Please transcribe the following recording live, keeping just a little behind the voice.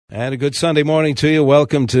And a good Sunday morning to you.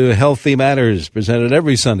 Welcome to Healthy Matters, presented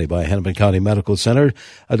every Sunday by Hennepin County Medical Center.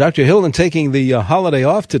 Dr. Hilden taking the holiday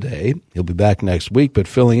off today. He'll be back next week, but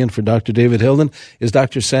filling in for Dr. David Hilden is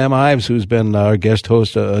Dr. Sam Ives, who's been our guest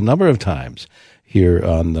host a number of times here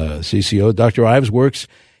on CCO. Dr. Ives works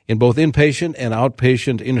in both inpatient and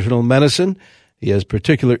outpatient internal medicine. He has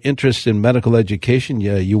particular interest in medical education.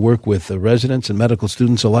 You work with residents and medical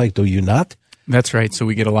students alike, do you not? That's right. So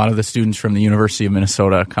we get a lot of the students from the University of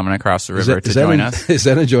Minnesota coming across the river to join us. Is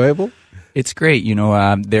that enjoyable? It's great.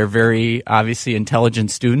 They're very obviously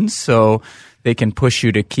intelligent students, so they can push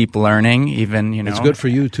you to keep learning even, It's good for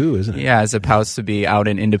you too, isn't it? Yeah, as opposed to be out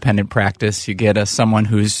in independent practice. You get someone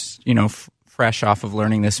who's, fresh off of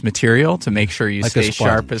learning this material to make sure you stay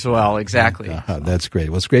sharp as well. Exactly. That's great.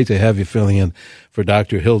 Well, it's great to have you filling in for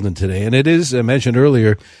Dr. Hilden today. And it is, I mentioned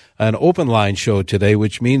earlier, an open line show today,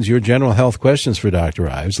 which means your general health questions for Dr.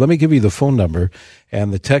 Ives. Let me give you the phone number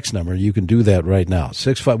and the text number. You can do that right now.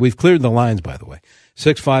 We've cleared the lines, by the way.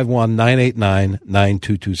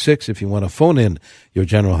 651-989-9226 if you want to phone in your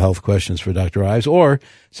general health questions for Dr. Ives, or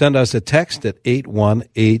send us a text at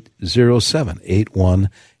 81807,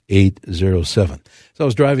 81807. So I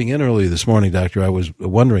was driving in early this morning, Doctor. I was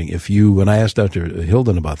wondering if when I asked Dr.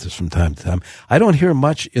 Hilden about this from time to time, I don't hear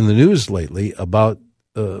much in the news lately about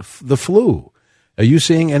the flu. Are you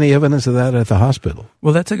seeing any evidence of that at the hospital?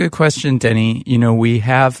 Well, that's a good question, Denny. We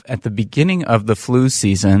have at the beginning of the flu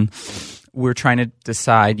season, we're trying to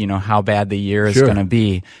decide, how bad the year is going to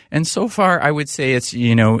be. And so far, I would say it's,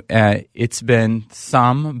 it's been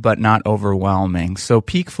some, but not overwhelming. So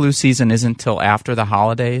peak flu season isn't till after the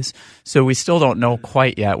holidays. So we still don't know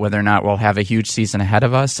quite yet whether or not we'll have a huge season ahead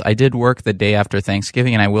of us. I did work the day after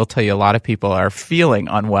Thanksgiving, and I will tell you a lot of people are feeling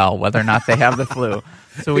unwell, whether or not they have the flu.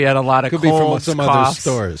 So we had a lot of colds, be from some coughs,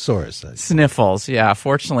 other source. Sniffles. Yeah,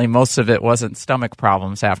 fortunately, most of it wasn't stomach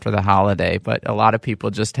problems after the holiday, but a lot of people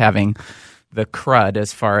just having the crud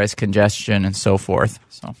as far as congestion and so forth.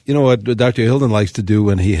 So, you know what Dr. Hilden likes to do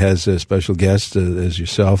when he has a special guest as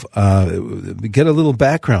yourself, get a little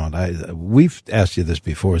background. We've asked you this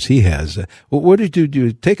before, as he has. Where did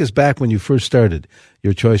you take us back when you first started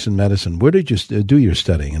your choice in medicine? Where did you do your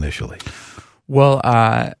studying initially? Well,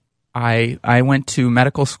 I went to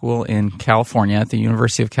medical school in California at the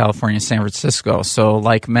University of California, San Francisco. So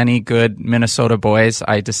like many good Minnesota boys,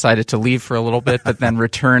 I decided to leave for a little bit, but then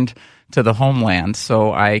returned to the homeland.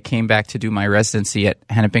 So I came back to do my residency at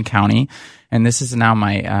Hennepin County, and this is now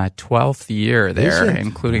my 12th year there,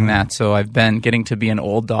 including that. So I've been getting to be an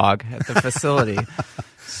old dog at the facility.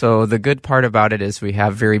 So the good part about it is we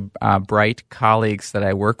have very bright colleagues that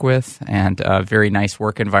I work with, and a very nice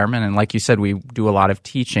work environment. And like you said, we do a lot of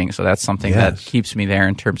teaching, so that's something that keeps me there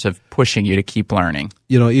in terms of pushing you to keep learning.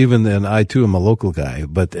 Even then, I too am a local guy,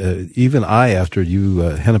 but even after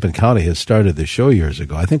Hennepin County has started the show years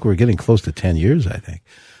ago, I think we're getting close to 10 years, I think.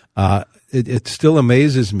 It still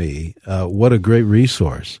amazes me what a great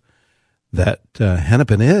resource that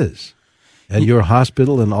Hennepin is. And your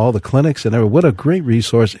hospital and all the clinics and everything. What a great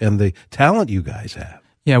resource and the talent you guys have.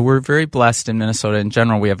 Yeah, we're very blessed in Minnesota. In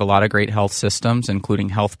general, we have a lot of great health systems, including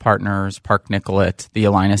Health Partners, Park Nicollet, the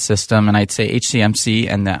Allina system, and I'd say HCMC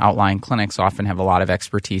and the outlying clinics often have a lot of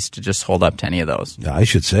expertise to just hold up to any of those. Yeah, I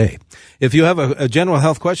should say. If you have a general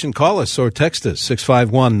health question, call us or text us,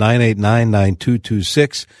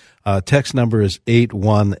 651-989-9226. Text number is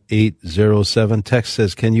 81807. Text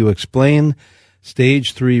says, can you explain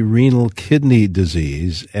Stage 3 renal kidney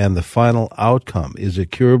disease and the final outcome? Is it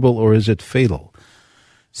curable or is it fatal?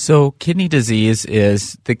 So kidney disease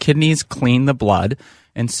is the kidneys clean the blood.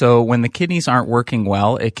 And so when the kidneys aren't working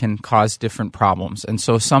well, it can cause different problems. And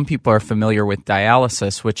so some people are familiar with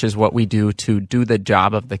dialysis, which is what we do to do the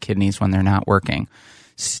job of the kidneys when they're not working.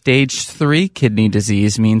 Stage 3 kidney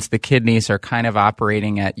disease means the kidneys are kind of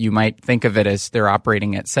operating at, you might think of it as they're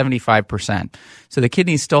operating at 75%. So the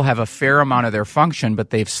kidneys still have a fair amount of their function,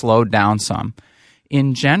 but they've slowed down some.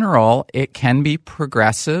 In general, it can be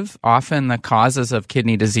progressive. Often the causes of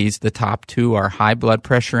kidney disease, the top two, are high blood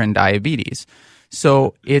pressure and diabetes.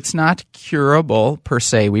 So it's not curable per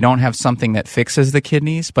se. We don't have something that fixes the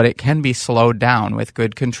kidneys, but it can be slowed down with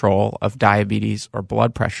good control of diabetes or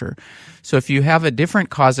blood pressure. So if you have a different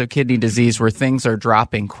cause of kidney disease where things are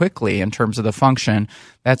dropping quickly in terms of the function,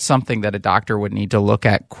 that's something that a doctor would need to look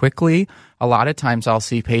at quickly. A lot of times I'll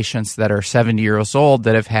see patients that are 70 years old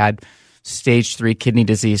that have had stage 3 kidney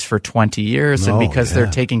disease for 20 years, and because they're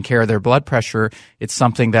taking care of their blood pressure, it's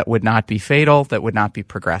something that would not be fatal, that would not be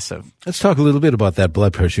progressive. Let's talk a little bit about that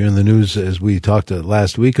blood pressure. In the news, as we talked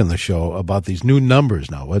last week on the show, about these new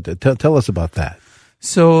numbers now. Tell us about that.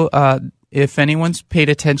 So If anyone's paid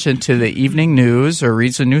attention to the evening news or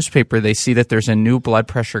reads the newspaper, they see that there's a new blood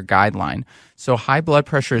pressure guideline. So high blood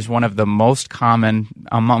pressure is one of the most common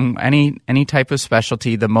among any type of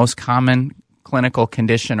specialty, the most common clinical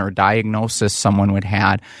condition or diagnosis someone would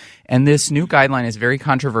have. And this new guideline is very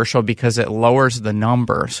controversial because it lowers the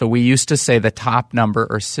number. So we used to say the top number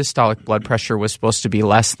or systolic blood pressure was supposed to be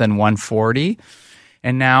less than 140.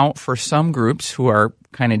 And now for some groups who are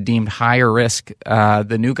kind of deemed higher risk,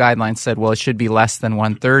 the new guidelines said, well, it should be less than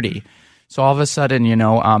 130. So all of a sudden,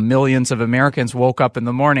 millions of Americans woke up in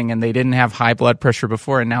the morning and they didn't have high blood pressure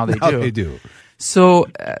before, and now they do. They do. So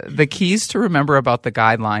the keys to remember about the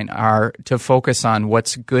guideline are to focus on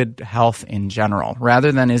what's good health in general.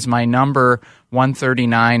 Rather than is my number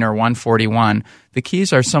 139 or 141, the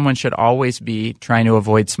keys are someone should always be trying to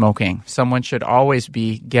avoid smoking. Someone should always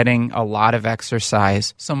be getting a lot of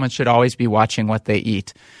exercise. Someone should always be watching what they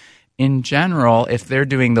eat. In general, if they're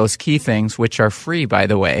doing those key things, which are free, by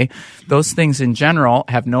the way, those things in general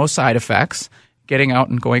have no side effects. Getting out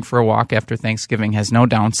and going for a walk after Thanksgiving has no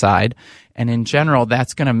downside. And in general,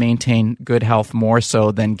 that's going to maintain good health more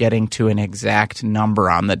so than getting to an exact number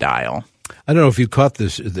on the dial. I don't know if you caught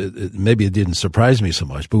this. Maybe it didn't surprise me so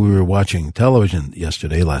much, but we were watching television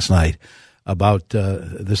last night, about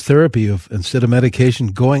this therapy of, instead of medication,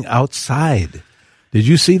 going outside. Did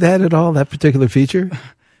you see that at all, that particular feature?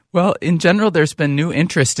 Well, in general, there's been new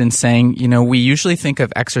interest in saying, we usually think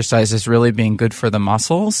of exercise as really being good for the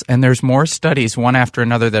muscles, and there's more studies, one after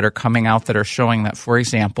another, that are coming out that are showing that, for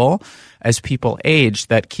example, as people age,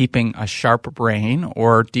 that keeping a sharp brain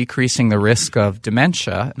or decreasing the risk of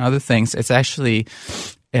dementia and other things, it's actually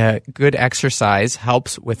good exercise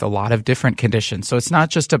helps with a lot of different conditions. So it's not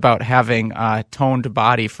just about having a toned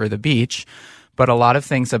body for the beach, but a lot of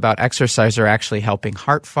things about exercise are actually helping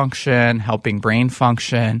heart function, helping brain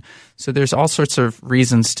function. So there's all sorts of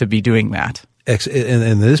reasons to be doing that.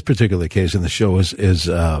 In this particular case in the show is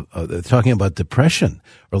talking about depression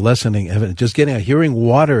or lessening, just hearing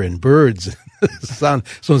water and birds, sun.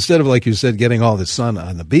 So instead of, like you said, getting all the sun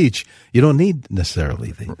on the beach, you don't need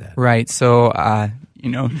necessarily that. Right. So,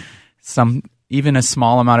 even a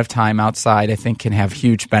small amount of time outside, I think, can have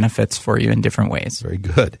huge benefits for you in different ways. Very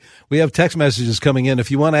good. We have text messages coming in. If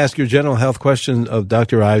you want to ask your general health question of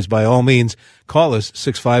Dr. Ives, by all means, call us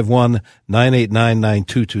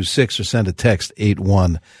 651-989-9226 or send a text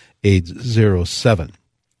 81807.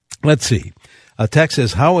 Let's see. A text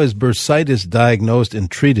says, how is bursitis diagnosed and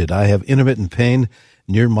treated? I have intermittent pain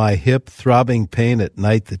near my hip, throbbing pain at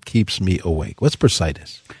night that keeps me awake. What's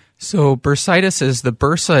bursitis? So bursitis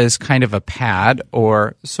bursa is kind of a pad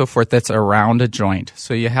or so forth that's around a joint.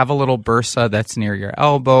 So you have a little bursa that's near your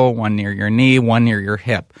elbow, one near your knee, one near your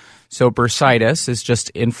hip. So bursitis is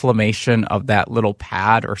just inflammation of that little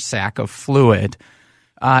pad or sac of fluid.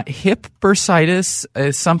 Hip bursitis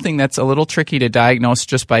is something that's a little tricky to diagnose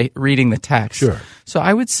just by reading the text. Sure. So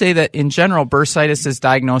I would say that in general, bursitis is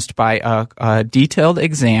diagnosed by a detailed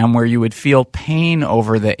exam where you would feel pain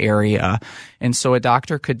over the area. And so a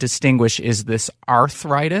doctor could distinguish, is this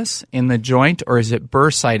arthritis in the joint or is it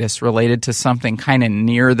bursitis related to something kind of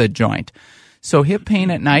near the joint? So hip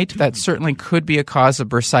pain at night, that certainly could be a cause of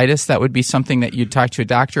bursitis. That would be something that you'd talk to a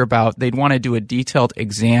doctor about. They'd want to do a detailed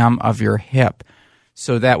exam of your hip.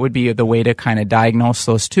 So that would be the way to kind of diagnose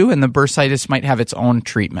those two, and the bursitis might have its own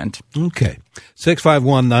treatment. Okay.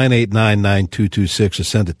 651-989-9226 or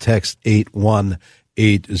send a text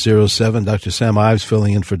 81807. Dr. Sam Ives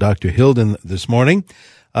filling in for Dr. Hilden this morning.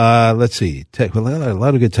 Let's see. A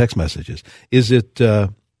lot of good text messages.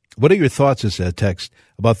 What are your thoughts, is that text,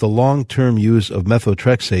 about the long-term use of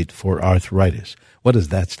methotrexate for arthritis? What is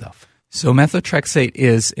that stuff? So methotrexate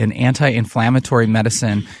is an anti-inflammatory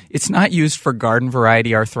medicine. It's not used for garden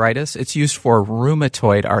variety arthritis. It's used for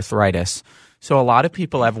rheumatoid arthritis. So a lot of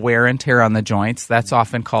people have wear and tear on the joints. That's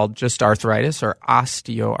often called just arthritis or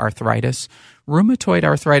osteoarthritis. Rheumatoid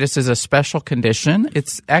arthritis is a special condition.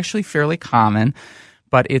 It's actually fairly common,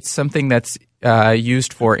 but it's something that's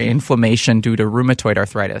used for inflammation due to rheumatoid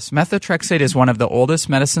arthritis. Methotrexate is one of the oldest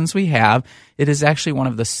medicines we have. It is actually one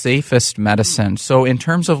of the safest medicines. So in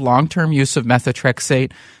terms of long-term use of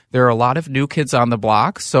methotrexate, there are a lot of new kids on the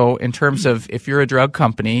block. So in terms of if you're a drug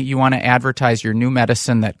company, you want to advertise your new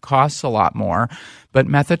medicine that costs a lot more. But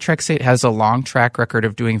methotrexate has a long track record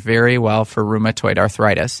of doing very well for rheumatoid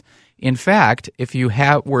arthritis. In fact, if you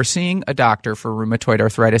were seeing a doctor for rheumatoid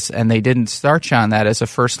arthritis and they didn't start you on that as a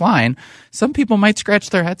first line, some people might scratch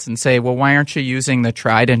their heads and say, well, why aren't you using the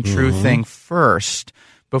tried and true thing first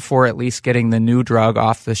before at least getting the new drug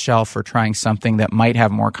off the shelf or trying something that might have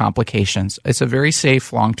more complications? It's a very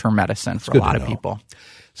safe long-term medicine for a lot of people.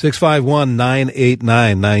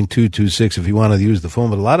 651-989-9226 if you want to use the phone.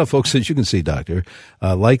 But a lot of folks, as you can see, Doctor,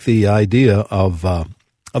 like the idea of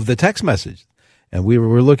the text message. And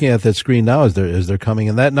we're looking at that screen now as they're coming.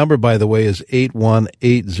 And that number, by the way, is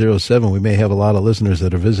 81807. We may have a lot of listeners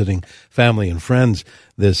that are visiting family and friends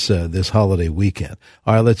this holiday weekend.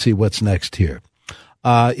 All right, let's see what's next here.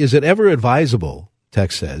 Is it ever advisable,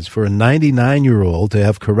 text says, for a 99-year-old to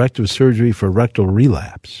have corrective surgery for rectal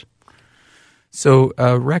relapse? So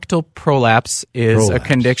rectal prolapse is a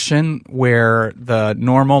condition where the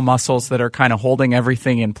normal muscles that are kind of holding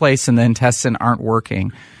everything in place in the intestine aren't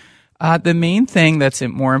working. The main thing that's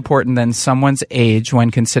more important than someone's age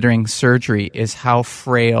when considering surgery is how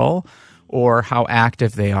frail or how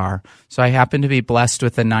active they are. So I happen to be blessed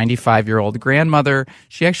with a 95-year-old grandmother.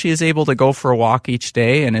 She actually is able to go for a walk each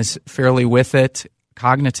day and is fairly with it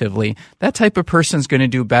cognitively. That type of person is going to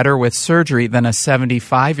do better with surgery than a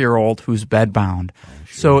 75-year-old who's bedbound.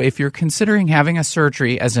 So if you're considering having a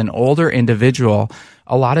surgery as an older individual,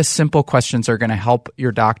 a lot of simple questions are going to help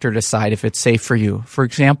your doctor decide if it's safe for you. For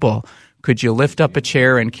example, could you lift up a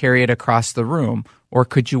chair and carry it across the room? Or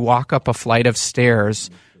could you walk up a flight of stairs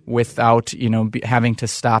without, having to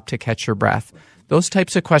stop to catch your breath? Those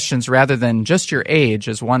types of questions, rather than just your age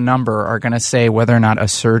as one number, are going to say whether or not a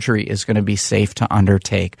surgery is going to be safe to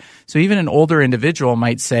undertake. So even an older individual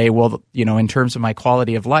might say, well, in terms of my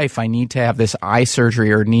quality of life, I need to have this eye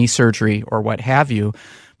surgery or knee surgery or what have you.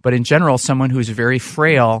 But in general, someone who's very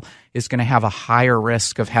frail is going to have a higher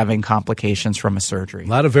risk of having complications from a surgery. A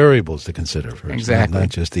lot of variables to consider first, exactly. Not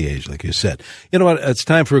just the age, like you said. You know what? It's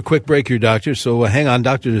time for a quick break here, Doctor. So hang on.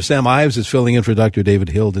 Dr. Sam Ives is filling in for Dr. David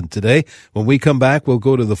Hilden today. When we come back, we'll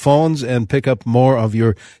go to the phones and pick up more of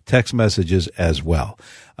your text messages as well.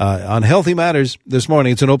 On Healthy Matters this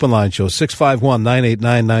morning, it's an open line show,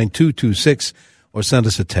 651-989-9226, or send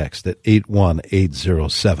us a text at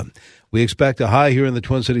 81807. We expect a high here in the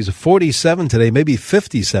Twin Cities of 47 today, maybe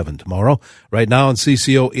 57 tomorrow. Right now in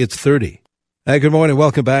CCO, it's 30. Hey, good morning.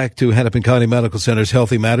 Welcome back to Hennepin County Medical Center's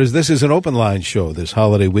Healthy Matters. This is an open line show this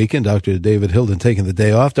holiday weekend. Dr. David Hilden taking the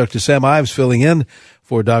day off. Dr. Sam Ives filling in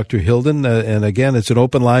for Dr. Hilden. And again, it's an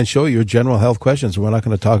open line show. Your general health questions. We're not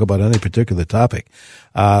going to talk about any particular topic.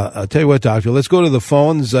 I'll tell you what, Doctor, let's go to the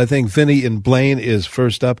phones. I think Vinny in Blaine is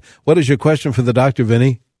first up. What is your question for the doctor,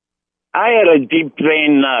 Vinny? I had a deep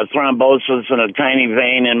vein thrombosis and a tiny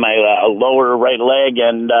vein in my lower right leg,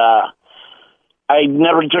 and I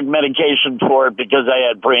never took medication for it because I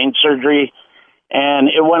had brain surgery, and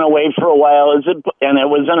it went away for a while. And it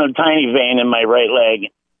was in a tiny vein in my right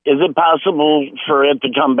leg. Is it possible for it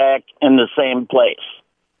to come back in the same place?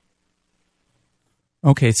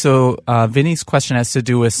 Okay, so Vinny's question has to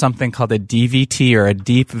do with something called a DVT, or a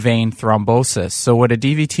deep vein thrombosis. So what a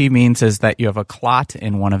DVT means is that you have a clot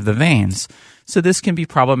in one of the veins. So this can be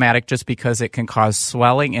problematic just because it can cause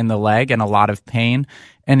swelling in the leg and a lot of pain.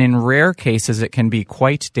 And in rare cases, it can be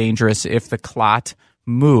quite dangerous if the clot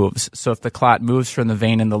moves. So if the clot moves from the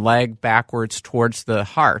vein in the leg backwards towards the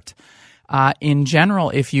heart. In general,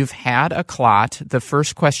 if you've had a clot, the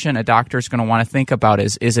first question a doctor is going to want to think about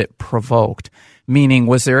is it provoked? Meaning,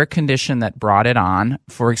 was there a condition that brought it on?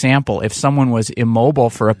 For example, if someone was immobile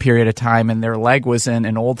for a period of time and their leg was in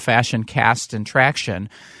an old-fashioned cast and traction,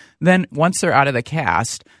 then once they're out of the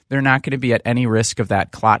cast, they're not going to be at any risk of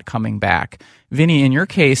that clot coming back. Vinny, in your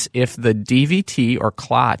case, if the DVT or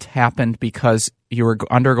clot happened because you were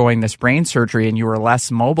undergoing this brain surgery and you were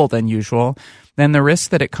less mobile than usual, then the risk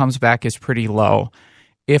that it comes back is pretty low.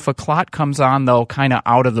 If a clot comes on, though, kind of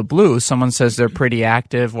out of the blue, someone says they're pretty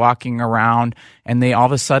active, walking around, and they all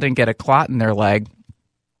of a sudden get a clot in their leg,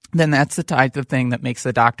 then that's the type of thing that makes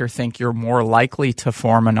the doctor think you're more likely to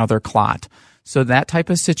form another clot. So that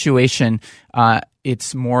type of situation,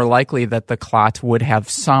 it's more likely that the clot would have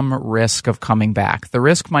some risk of coming back. The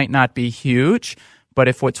risk might not be huge, but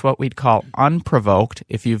if it's what we'd call unprovoked,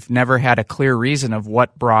 if you've never had a clear reason of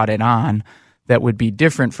what brought it on, that would be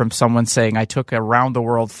different from someone saying, I took a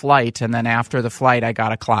round-the-world flight, and then after the flight, I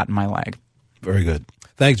got a clot in my leg. Very good.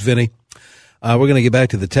 Thanks, Vinny. We're going to get back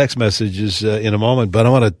to the text messages in a moment, but I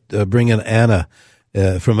want to bring in Anna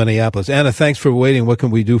from Minneapolis. Anna, thanks for waiting. What can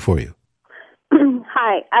we do for you?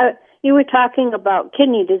 Hi. You were talking about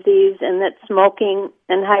kidney disease and that smoking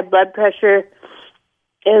and high blood pressure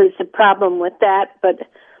is a problem with that, but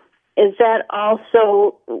is that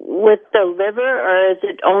also with the liver, or is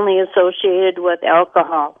it only associated with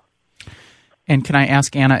alcohol? And can I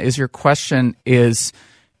ask, Anna, is your question, is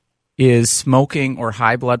smoking or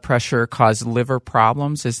high blood pressure cause liver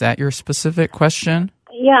problems? Is that your specific question?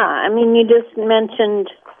 Yeah, I mean, you just mentioned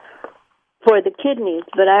for the kidneys,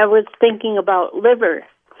 but I was thinking about liver.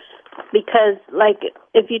 because, like,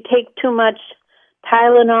 if you take too much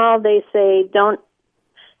Tylenol, they say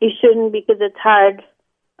you shouldn't because it's hard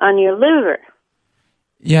on your liver.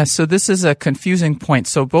 Yeah, so this is a confusing point.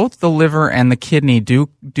 So both the liver and the kidney do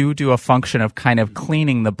a function of kind of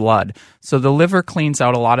cleaning the blood. So the liver cleans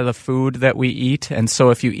out a lot of the food that we eat, and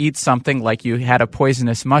so if you eat something like you had a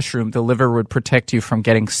poisonous mushroom, the liver would protect you from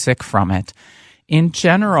getting sick from it. In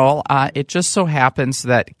general, it just so happens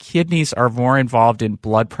that kidneys are more involved in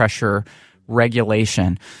blood pressure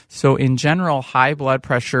regulation. So in general, high blood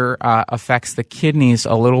pressure affects the kidneys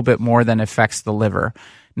a little bit more than affects the liver.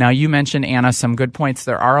 Now, you mentioned, Anna, some good points.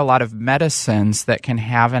 There are a lot of medicines that can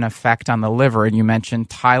have an effect on the liver, and you mentioned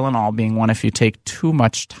Tylenol being one if you take too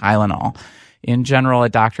much Tylenol. In general, a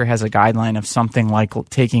doctor has a guideline of something like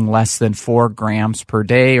taking less than 4 grams per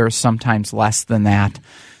day or sometimes less than that.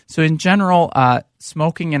 So in general,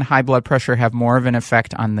 smoking and high blood pressure have more of an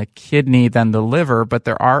effect on the kidney than the liver, but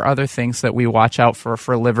there are other things that we watch out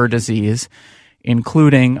for liver disease,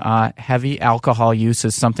 including heavy alcohol use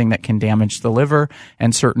is something that can damage the liver,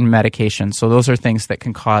 and certain medications. So those are things that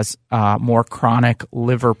can cause more chronic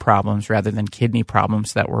liver problems rather than kidney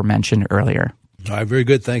problems that were mentioned earlier. All right, very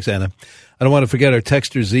good. Thanks, Anna. I don't want to forget our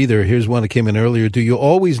texters either. Here's one that came in earlier. Do you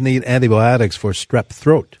always need antibiotics for strep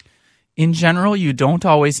throat? In general, you don't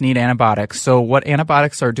always need antibiotics. So what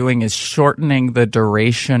antibiotics are doing is shortening the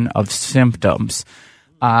duration of symptoms.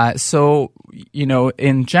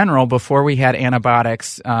 In general, before we had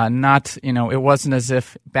antibiotics, it wasn't as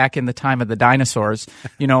if back in the time of the dinosaurs,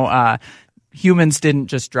 humans didn't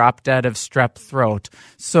just drop dead of strep throat.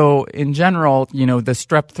 So in general, the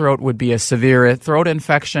strep throat would be a severe throat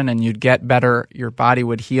infection and you'd get better. Your body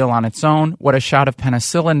would heal on its own. What a shot of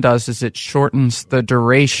penicillin does is it shortens the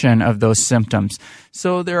duration of those symptoms.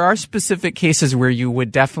 So there are specific cases where you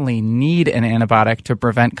would definitely need an antibiotic to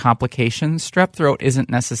prevent complications. Strep throat isn't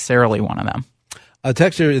necessarily one of them.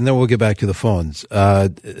 Texter, and then we'll get back to the phones.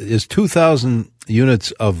 Is 2,000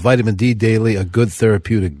 units of vitamin D daily a good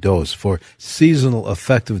therapeutic dose for seasonal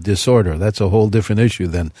affective disorder? That's a whole different issue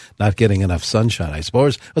than not getting enough sunshine, I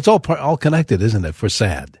suppose. It's all connected, isn't it, for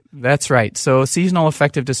SAD? That's right. So seasonal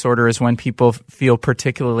affective disorder is when people feel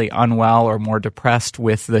particularly unwell or more depressed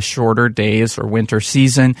with the shorter days or winter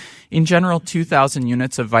season. In general, 2,000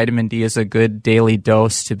 units of vitamin D is a good daily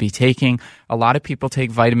dose to be taking. A lot of people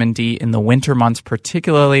take vitamin D in the winter months,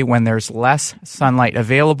 particularly when there's less sunlight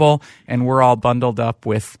available and we're all bundled up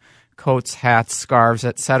with coats, hats, scarves,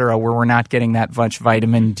 etc., where we're not getting that much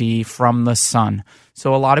vitamin D from the sun.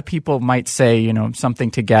 So a lot of people might say, something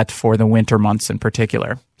to get for the winter months in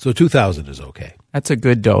particular. So 2,000 is okay. That's a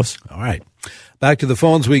good dose. All right. Back to the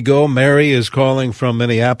phones we go. Mary is calling from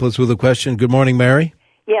Minneapolis with a question. Good morning, Mary.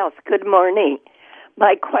 Yes, good morning.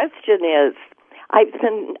 My question is, I've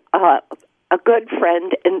been a good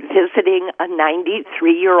friend in visiting a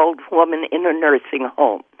 93-year-old woman in a nursing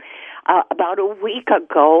home. About a week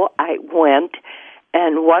ago, I went,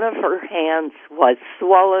 and one of her hands was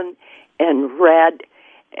swollen and red,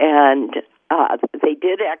 and they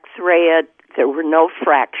did x-ray it. There were no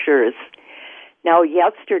fractures. Now,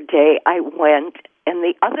 yesterday, I went, and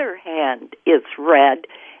the other hand is red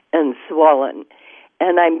and swollen,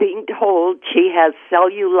 and I'm being told she has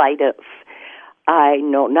cellulitis. I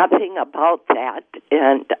know nothing about that,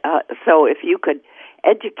 and so if you could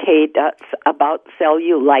educate us about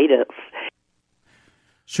cellulitis.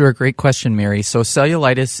 Sure, great question, Mary. So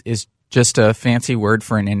cellulitis is just a fancy word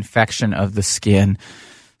for an infection of the skin.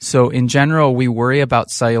 So in general, we worry about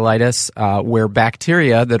cellulitis where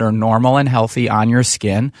bacteria that are normal and healthy on your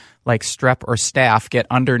skin, like strep or staph, get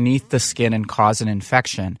underneath the skin and cause an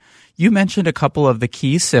infection. You mentioned a couple of the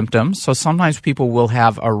key symptoms. So sometimes people will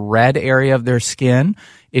have a red area of their skin.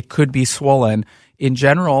 It could be swollen. In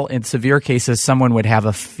general, in severe cases, someone would have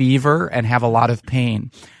a fever and have a lot of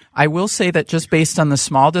pain. I will say that just based on the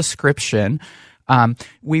small description,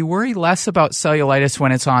 we worry less about cellulitis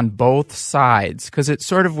when it's on both sides, because it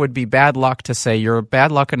sort of would be bad luck to say you're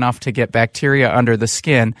bad luck enough to get bacteria under the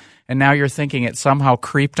skin, and now you're thinking it somehow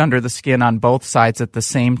creeped under the skin on both sides at the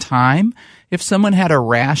same time. If someone had a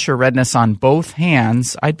rash or redness on both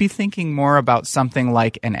hands, I'd be thinking more about something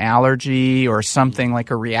like an allergy or something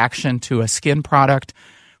like a reaction to a skin product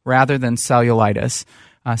rather than cellulitis.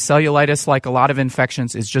 Cellulitis, like a lot of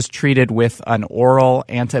infections, is just treated with an oral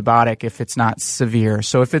antibiotic if it's not severe.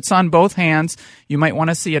 So if it's on both hands, you might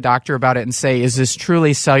want to see a doctor about it and say, is this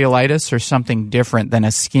truly cellulitis or something different than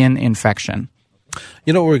a skin infection?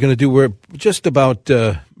 You know what we're going to do? We're just about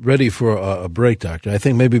ready for a break, Doctor. I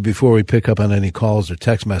think maybe before we pick up on any calls or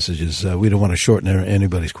text messages, we don't want to shorten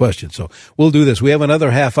anybody's questions. So we'll do this. We have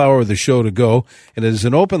another half hour of the show to go, and it is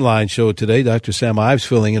an open line show today. Dr. Sam Ives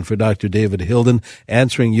filling in for Dr. David Hilden,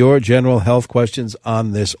 answering your general health questions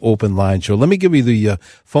on this open line show. Let me give you the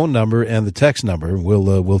phone number and the text number.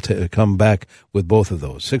 We'll come back with both of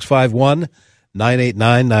those.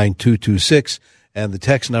 651-989-9226. And the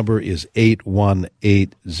text number is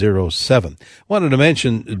 81807. Wanted to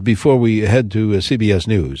mention before we head to CBS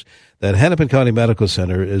News that Hennepin County Medical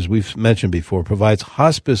Center, as we've mentioned before, provides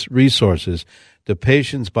hospice resources to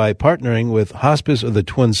patients by partnering with Hospice of the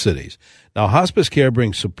Twin Cities. Now, hospice care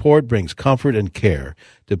brings support, brings comfort and care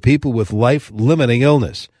to people with life-limiting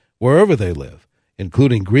illness, wherever they live,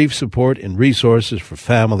 including grief support and resources for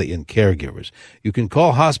family and caregivers. You can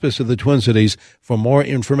call Hospice of the Twin Cities for more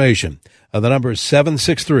information. The number is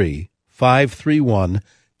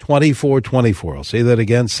 763-531-2424. I'll say that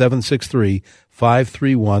again,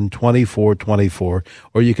 763-531-2424.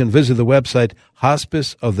 Or you can visit the website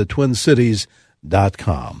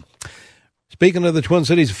hospiceofthetwincities.com. Speaking of the Twin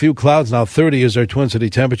Cities, a few clouds. Now 30 is our Twin City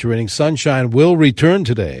temperature reading. Sunshine will return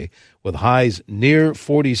today with highs near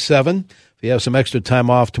 47. If you have some extra time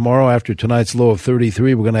off tomorrow after tonight's low of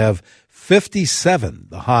 33, we're going to have 57,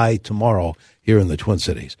 the high tomorrow here in the Twin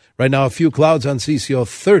Cities. Right now, a few clouds on CCO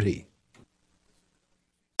 30.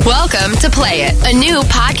 Welcome to Play It, a new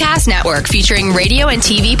podcast network featuring radio and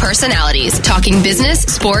TV personalities talking business,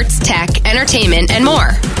 sports, tech, entertainment, and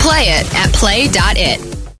more. Play it at play.it.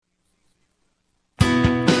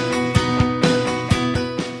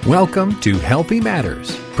 Welcome to Healthy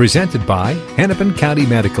Matters, presented by Hennepin County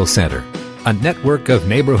Medical Center, a network of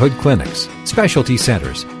neighborhood clinics, specialty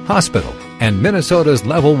centers, hospital, and Minnesota's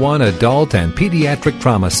Level 1 Adult and Pediatric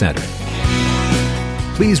Trauma Center.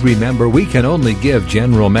 Please remember we can only give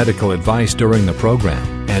general medical advice during the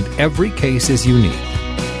program, and every case is unique.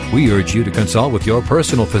 We urge you to consult with your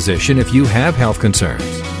personal physician if you have health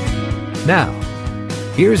concerns. Now,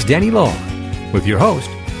 here's Denny Long with your host,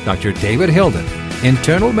 Dr. David Hilden,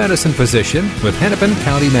 internal medicine physician with Hennepin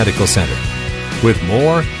County Medical Center, with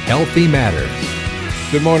more Healthy Matters.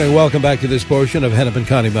 Good morning. Welcome back to this portion of Hennepin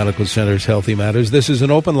County Medical Center's Healthy Matters. This is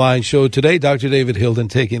an open line show today. Dr. David Hilden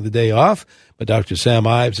taking the day off, but Dr. Sam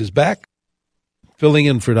Ives is back, filling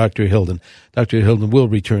in for Dr. Hilden. Dr. Hilden will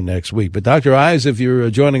return next week. But Dr. Ives, if you're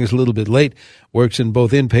joining us a little bit late, works in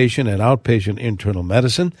both inpatient and outpatient internal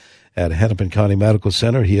medicine at Hennepin County Medical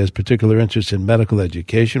Center. He has particular interest in medical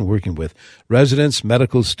education, working with residents,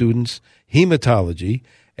 medical students, hematology,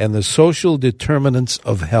 and the social determinants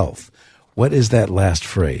of health. What is that last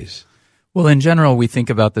phrase? Well, in general, we think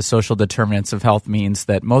about the social determinants of health means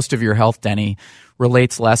that most of your health, Denny,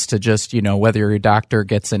 relates less to just, whether your doctor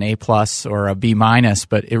gets an A+ or a B-,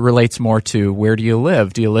 but it relates more to where do you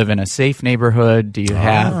live? Do you live in a safe neighborhood? Do you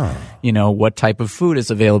have, what type of food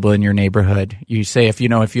is available in your neighborhood? You say if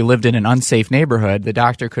you lived in an unsafe neighborhood, the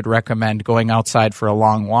doctor could recommend going outside for a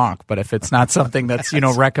long walk. But if it's not something that's,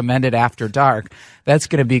 recommended after dark, that's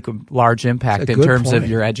going to be a large impact in terms of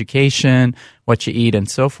your education, what you eat, and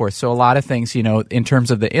so forth. So a lot of things, in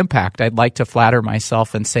terms of the impact, I'd like to flatter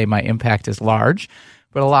myself and say my impact is large.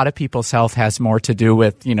 But a lot of people's health has more to do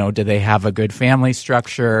with, do they have a good family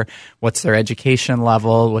structure? What's their education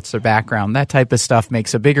level? What's their background? That type of stuff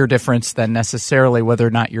makes a bigger difference than necessarily whether or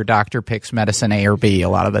not your doctor picks medicine A or B a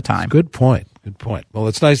lot of the time. Good point. Good point. Well,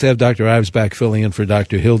 it's nice to have Dr. Ives back filling in for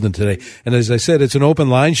Dr. Hilden today. And as I said, it's an open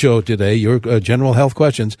line show today. Your general health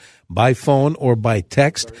questions by phone or by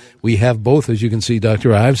text. We have both, as you can see,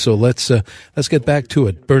 Dr. Ives. So let's get back to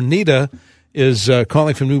it. Bernita is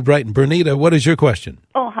calling from New Brighton. Bernita, what is your question?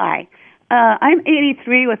 Oh, hi. I'm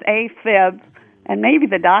 83 with AFib, and maybe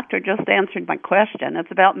the doctor just answered my question.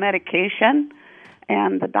 It's about medication,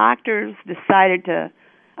 and the doctors decided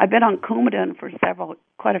I've been on Coumadin for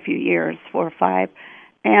quite a few years, 4 or 5,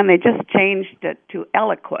 and they just changed it to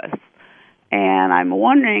Eliquis. And I'm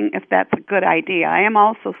wondering if that's a good idea. I am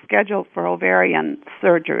also scheduled for ovarian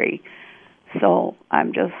surgery, so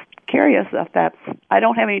I'm just curious if I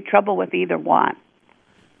don't have any trouble with either one.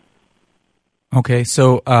 Okay,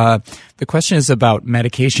 so the question is about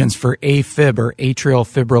medications for AFib or atrial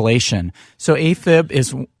fibrillation. So AFib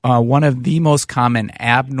is one of the most common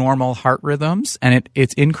abnormal heart rhythms, and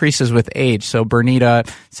it increases with age. So Bernita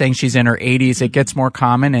saying she's in her 80s, it gets more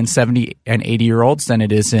common in 70 and 80-year-olds than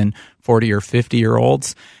it is in 40 or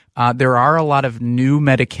 50-year-olds. There are a lot of new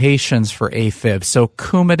medications for AFib. So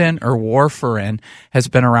Coumadin or warfarin has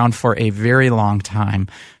been around for a very long time.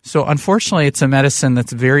 So unfortunately, it's a medicine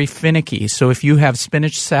that's very finicky. So if you have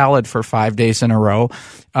spinach salad for 5 days in a row,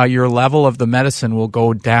 your level of the medicine will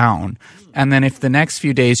go down. And then if the next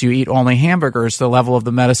few days you eat only hamburgers, the level of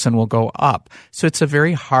the medicine will go up. So it's a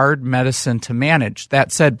very hard medicine to manage.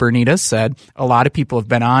 That said, Bernita said a lot of people have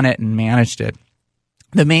been on it and managed it.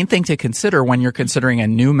 The main thing to consider when you're considering a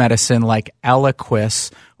new medicine like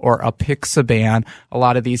Eliquis or Apixaban, a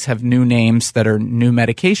lot of these have new names that are new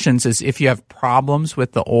medications, is if you have problems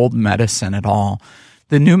with the old medicine at all.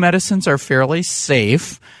 The new medicines are fairly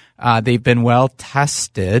safe. They've been well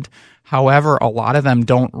tested. However, a lot of them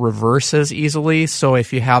don't reverse as easily. So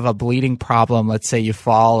if you have a bleeding problem, let's say you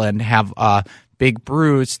fall and have a big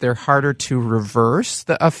bruise, they're harder to reverse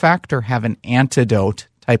the effect or have an antidote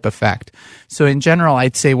type effect. So in general,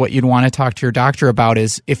 I'd say what you'd want to talk to your doctor about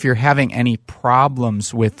is if you're having any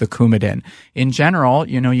problems with the Coumadin. In general,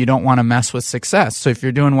 you don't want to mess with success. So if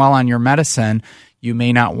you're doing well on your medicine, you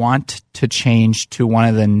may not want to change to one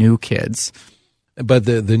of the new kids. But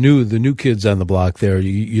the new kids on the block there,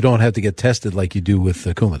 you don't have to get tested like you do with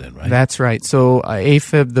the Coumadin, right? That's right. So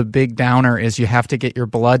AFib, the big downer is you have to get your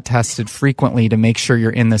blood tested frequently to make sure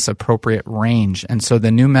you're in this appropriate range. And so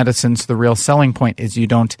the new medicines, the real selling point is you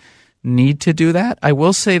don't need to do that. I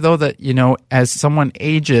will say, though, that, as someone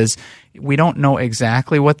ages, we don't know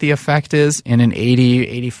exactly what the effect is in an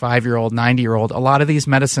 80, 85-year-old, 90-year-old. A lot of these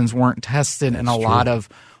medicines weren't tested in a lot of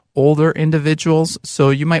older individuals. So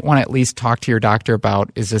you might want to at least talk to your doctor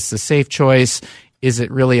about, is this a safe choice? Is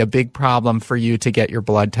it really a big problem for you to get your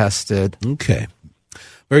blood tested? Okay.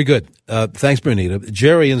 Very good. Thanks, Bernita.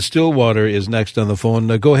 Jerry in Stillwater is next on the phone.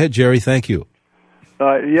 Go ahead, Jerry. Thank you.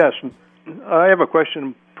 Yes. I have a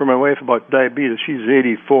question for my wife about diabetes. She's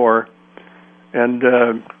 84, and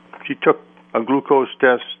she took a glucose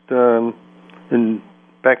test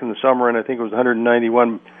back in the summer, and I think it was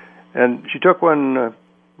 191. And she took one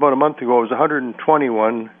about a month ago. It was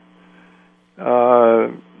 121,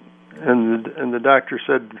 and the doctor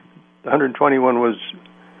said 121 was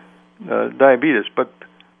diabetes, but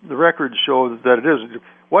the records show that it isn't.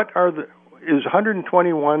 Is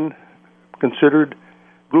 121 considered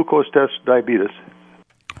glucose test diabetes?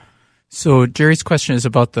 So Jerry's question is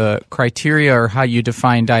about the criteria or how you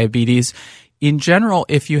define diabetes. In general,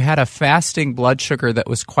 if you had a fasting blood sugar that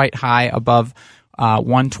was quite high, above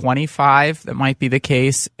 125, that might be the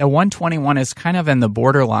case. A 121 is kind of in the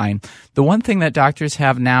borderline. The one thing that doctors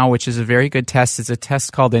have now, which is a very good test, is a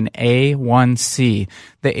test called an A1C.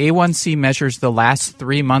 The A1C measures the last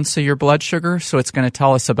 3 months of your blood sugar, so it's going to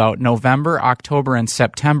tell us about November, October, and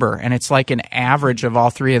September, and it's like an average of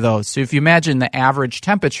all three of those. So if you imagine the average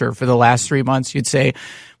temperature for the last 3 months, you'd say,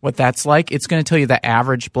 what that's like, it's going to tell you the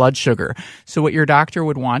average blood sugar. So what your doctor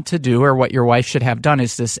would want to do, or what your wife should have done,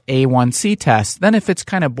 is this A1C test. Then if it's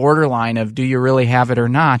kind of borderline of do you really have it or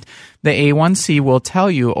not, the A1C will tell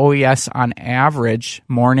you, oh yes, on average,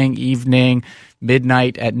 morning, evening,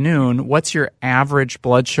 midnight, at noon, what's your average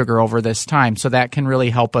blood sugar over this time? So that can really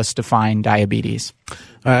help us define diabetes.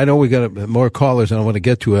 I know we got more callers, and I want to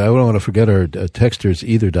get to it. I don't want to forget our texters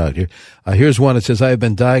either, Doctor. Here's one. It says, I have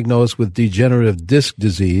been diagnosed with degenerative disc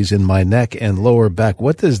disease in my neck and lower back.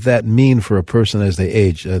 What does that mean for a person as they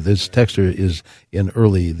age? This texter is in the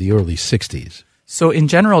early 60s. So in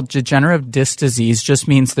general, degenerative disc disease just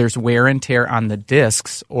means there's wear and tear on the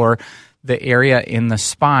discs or the area in the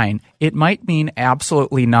spine. It might mean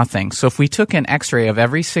absolutely nothing. So if we took an x-ray of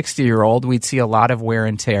every 60-year-old, we'd see a lot of wear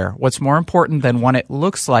and tear. What's more important than what it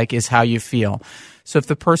looks like is how you feel. So if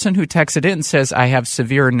the person who texted in says, I have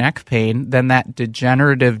severe neck pain, then that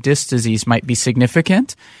degenerative disc disease might be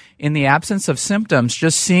significant. In the absence of symptoms,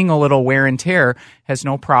 just seeing a little wear and tear has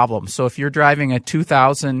no problem. So if you're driving a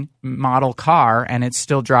 2000 model car and it's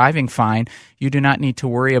still driving fine, you do not need to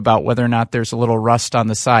worry about whether or not there's a little rust on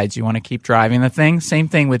the sides. You want to keep driving the thing. Same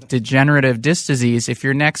thing with degenerative disc disease. If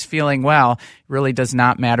your neck's feeling well, it really does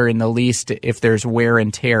not matter in the least if there's wear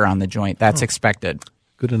and tear on the joint. That's expected.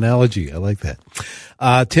 Good analogy. I like that.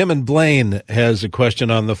 Tim and Blaine has a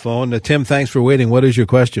question on the phone. Tim, thanks for waiting. What is your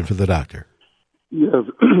question for the doctor? Yes,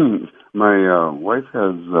 my wife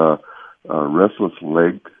has a restless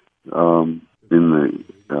leg during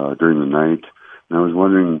the night, and I was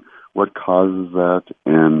wondering what causes that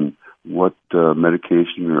and what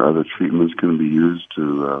medication or other treatments can be used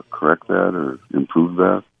to correct that or improve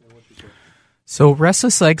that. So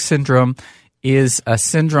restless leg syndrome is a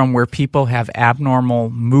syndrome where people have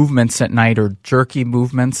abnormal movements at night or jerky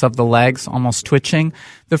movements of the legs, almost twitching.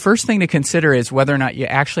 The first thing to consider is whether or not you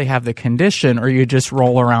actually have the condition or you just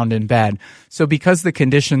roll around in bed. So because the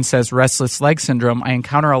condition says restless leg syndrome, I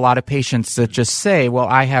encounter a lot of patients that just say, well,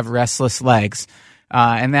 I have restless legs.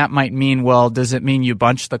 And that might mean, well, does it mean you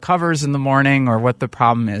bunch the covers in the morning or what the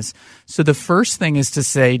problem is? So the first thing is to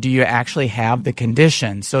say, do you actually have the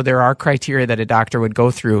condition? So there are criteria that a doctor would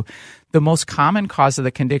go through. The most common cause of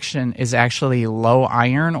the condition is actually low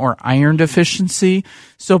iron or iron deficiency.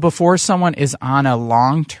 So before someone is on a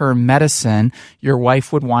long-term medicine, your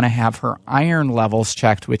wife would want to have her iron levels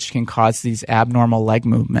checked, which can cause these abnormal leg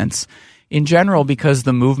movements. In general, because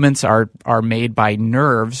the movements are made by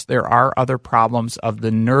nerves, there are other problems of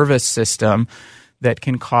the nervous system that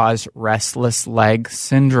can cause restless leg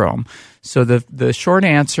syndrome. So the short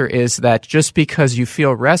answer is that just because you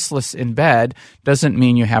feel restless in bed doesn't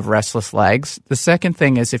mean you have restless legs. The second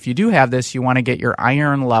thing is if you do have this, you want to get your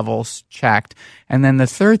iron levels checked. And then the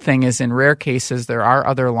third thing is in rare cases, there are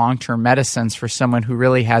other long-term medicines for someone who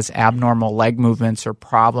really has abnormal leg movements or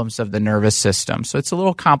problems of the nervous system. So it's a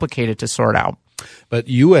little complicated to sort out. But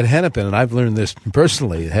you at Hennepin, and I've learned this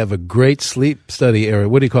personally, have a great sleep study area.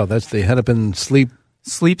 What do you call it? That's the Hennepin Sleep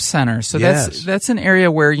Center. So yes. that's an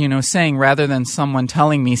area where, saying rather than someone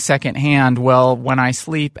telling me secondhand, well, when I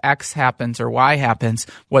sleep, X happens or Y happens,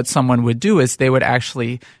 what someone would do is they would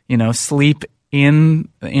actually, sleep in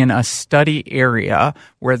a study area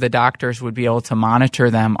where the doctors would be able to monitor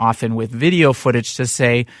them, often with video footage, to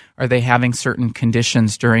say, are they having certain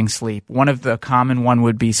conditions during sleep? One of the common one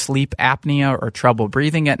would be sleep apnea or trouble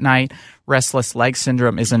breathing at night. Restless leg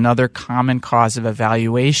syndrome is another common cause of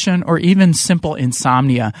evaluation, or even simple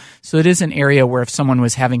insomnia. So it is an area where if someone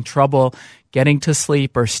was having trouble getting to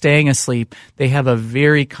sleep or staying asleep, they have a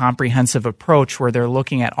very comprehensive approach where they're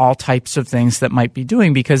looking at all types of things that might be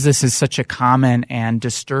doing, because this is such a common and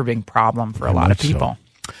disturbing problem for a lot of people.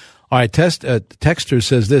 So. All right, Texter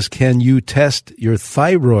says this, can you test your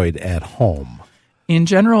thyroid at home? In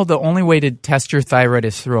general, the only way to test your thyroid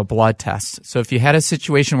is through a blood test. So if you had a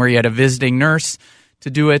situation where you had a visiting nurse to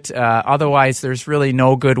do it, otherwise there's really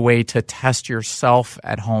no good way to test yourself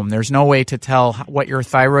at home. There's no way to tell what your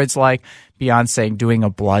thyroid's like beyond saying doing a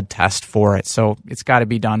blood test for it. So it's got to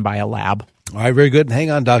be done by a lab. All right, very good. Hang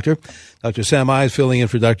on, Doctor. Dr. Sam Ives filling in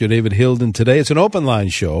for Dr. David Hilden today. It's an open line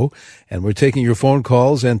show, and we're taking your phone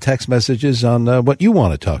calls and text messages on what you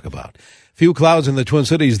want to talk about. Few clouds in the Twin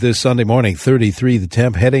Cities this Sunday morning, 33 the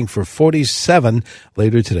temp, heading for 47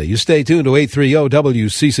 later today. You stay tuned to 830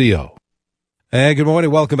 WCCO. And good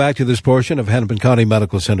morning. Welcome back to this portion of Hennepin County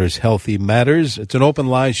Medical Center's Healthy Matters. It's an open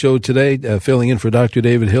line show today. Filling in for Dr.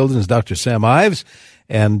 David Hilden is Dr. Sam Ives.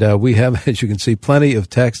 And we have, as you can see, plenty of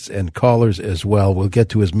texts and callers as well. We'll get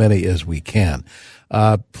to as many as we can.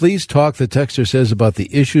 Please talk, the texter says, about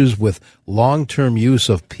the issues with long-term use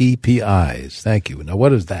of PPIs. Thank you. Now,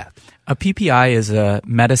 what is that? A PPI is a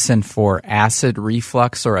medicine for acid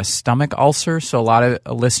reflux or a stomach ulcer. So a lot of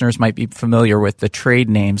listeners might be familiar with the trade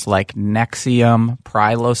names like Nexium,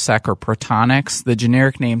 Prilosec, or Protonix. The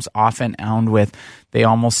generic names often end with, they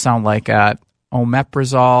almost sound like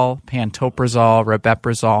omeprazole, pantoprazole,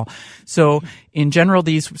 rabeprazole. So in general,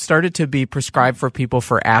 these started to be prescribed for people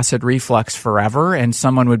for acid reflux forever, and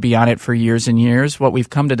someone would be on it for years and years. What we've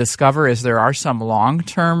come to discover is there are some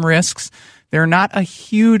long-term risks. They're not a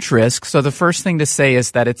huge risk. So the first thing to say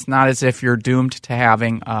is that it's not as if you're doomed to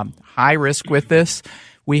having high risk with this.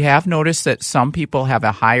 We have noticed that some people have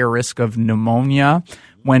a higher risk of pneumonia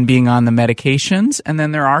when being on the medications, and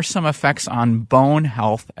then there are some effects on bone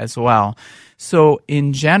health as well. So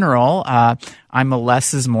in general, I'm a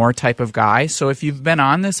less is more type of guy. So if you've been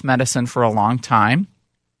on this medicine for a long time,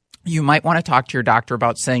 you might want to talk to your doctor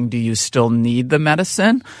about saying, do you still need the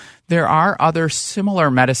medicine? There are other similar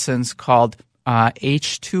medicines called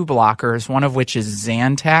H2 blockers, one of which is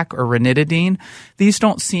Zantac or ranitidine. These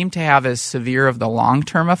don't seem to have as severe of the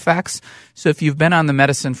long-term effects. So if you've been on the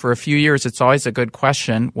medicine for a few years, it's always a good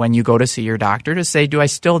question when you go to see your doctor to say, do I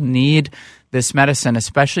still need this medicine,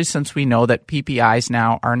 especially since we know that PPIs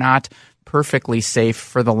now are not perfectly safe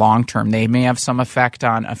for the long term. They may have some effect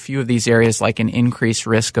on a few of these areas, like an increased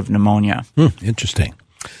risk of pneumonia. Interesting.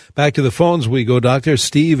 Back to the phones we go, Doctor.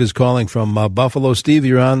 Steve is calling from Buffalo. Steve,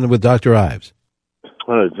 you're on with Dr. Ives.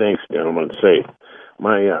 Thanks, gentlemen. Say,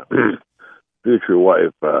 my future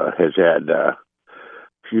wife has had,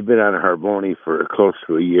 she's been on Harvoni for close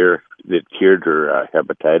to a year that cured her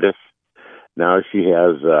hepatitis. Now she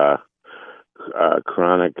has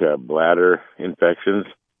chronic bladder infections,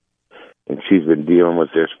 and she's been dealing with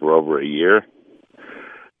this for over a year.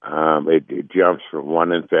 It jumps from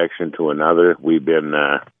one infection to another. We've been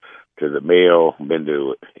to the Mayo, been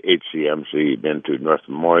to HCMC, been to North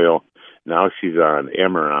Memorial. Now she's on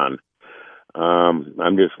Emeron.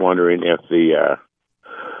 I'm just wondering if the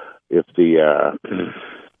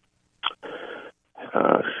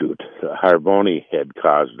Harvoni had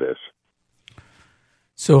caused this.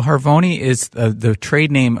 So Harvoni is the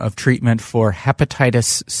trade name of treatment for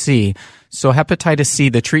hepatitis C. So hepatitis C,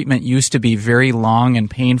 the treatment used to be very long and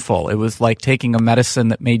painful. It was like taking a medicine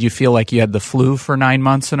that made you feel like you had the flu for 9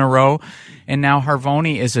 months in a row. And now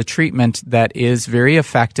Harvoni is a treatment that is very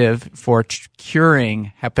effective for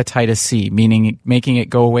curing hepatitis C, meaning making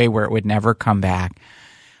it go away where it would never come back.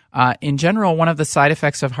 In general, one of the side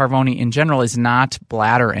effects of Harvoni in general is not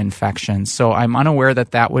bladder infection. So I'm unaware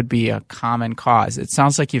that that would be a common cause. It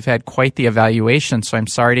sounds like you've had quite the evaluation, so I'm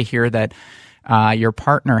sorry to hear that your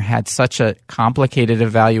partner had such a complicated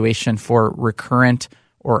evaluation for recurrent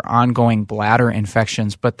or ongoing bladder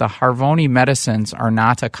infections. But the Harvoni medicines are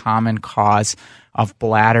not a common cause of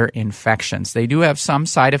bladder infections. They do have some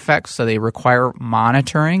side effects, so they require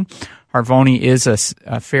monitoring. Harvoni is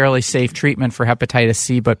a fairly safe treatment for hepatitis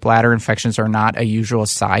C, but bladder infections are not a usual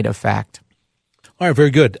side effect. All right,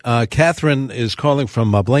 very good. Catherine is calling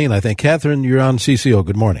from Blaine, I think. Catherine, you're on CCO.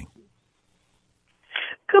 Good morning.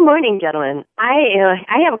 Good morning, gentlemen. I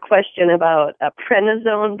have a question about a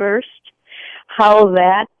prednisone burst, how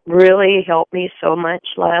that really helped me so much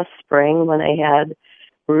last spring when I had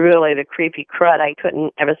really the creepy crud. I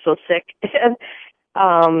was so sick.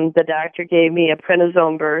 The doctor gave me a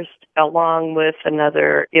prednisone burst along with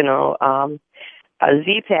another, a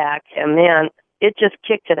Z-Pak, and man, it just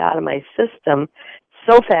kicked it out of my system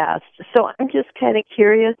so fast. So I'm just kind of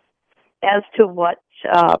curious as to what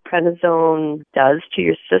prednisone does to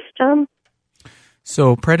your system.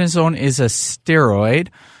 So prednisone is a steroid,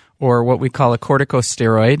 or what we call a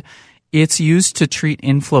corticosteroid. It's used to treat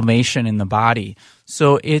inflammation in the body.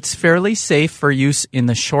 So it's fairly safe for use in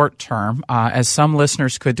the short term. As some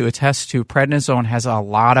listeners could attest to, prednisone has a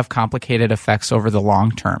lot of complicated effects over the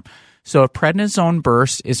long term. So a prednisone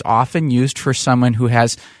burst is often used for someone who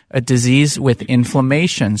has a disease with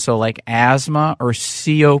inflammation, so like asthma or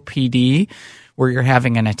COPD, where you're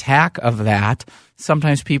having an attack of that.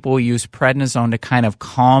 Sometimes people will use prednisone to kind of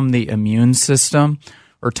calm the immune system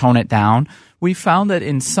or tone it down. We found that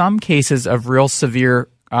in some cases of real severe,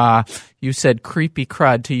 you said creepy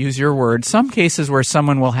crud, to use your word, some cases where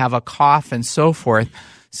someone will have a cough and so forth,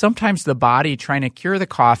 sometimes the body trying to cure the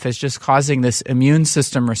cough is just causing this immune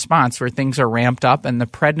system response where things are ramped up, and the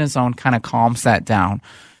prednisone kind of calms that down.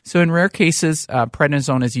 So in rare cases,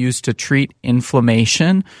 prednisone is used to treat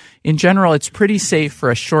inflammation. In general, it's pretty safe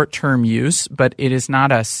for a short-term use, but it is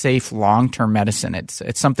not a safe long-term medicine.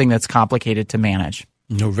 It's something that's complicated to manage.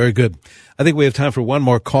 No, very good. I think we have time for one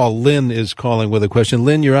more call. Lynn is calling with a question.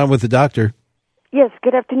 Lynn, you're on with the doctor. Yes,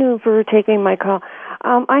 good afternoon for taking my call.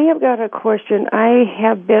 I have got a question. I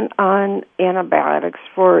have been on antibiotics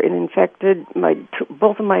for an infected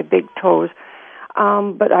both of my big toes,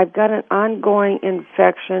 but I've got an ongoing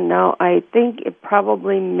infection now. I think it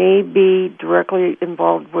probably may be directly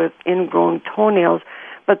involved with ingrown toenails,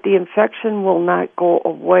 but the infection will not go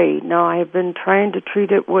away. Now, I have been trying to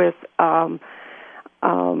treat it with some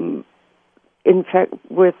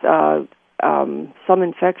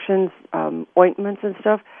infections, ointments and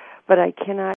stuff, but I cannot